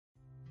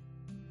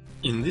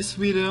In this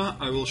video,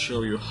 I will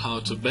show you how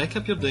to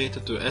backup your data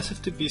to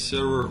SFTP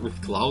server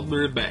with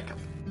CloudBerry Backup.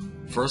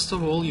 First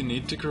of all, you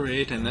need to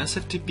create an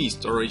SFTP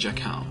storage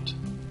account.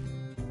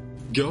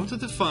 Go to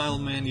the File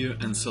menu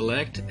and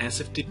select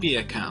SFTP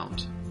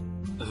account.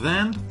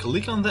 Then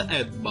click on the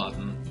Add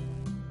button.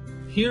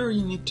 Here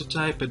you need to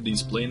type a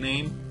display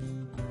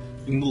name.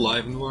 In the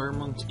live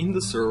environment, in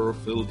the server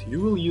field,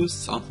 you will use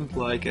something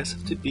like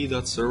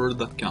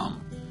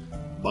sftp.server.com.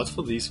 But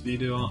for this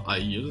video, I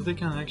use the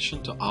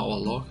connection to our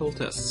local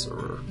test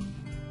server.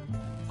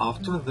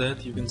 After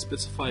that, you can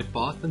specify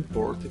path and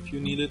port if you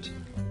need it,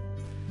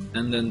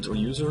 and enter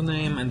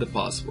username and the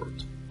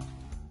password.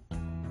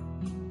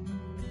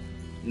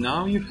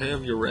 Now you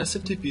have your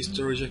SFTP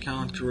storage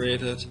account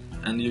created,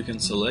 and you can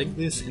select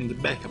this in the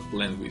backup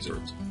plan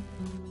wizard.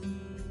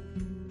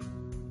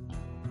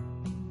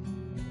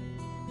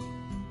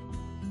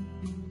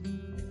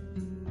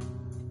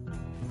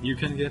 You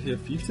can get your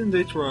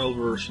 15-day trial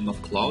version of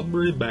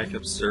CloudBerry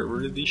Backup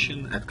Server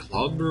Edition at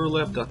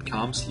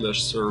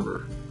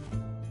cloudberrylab.com/server.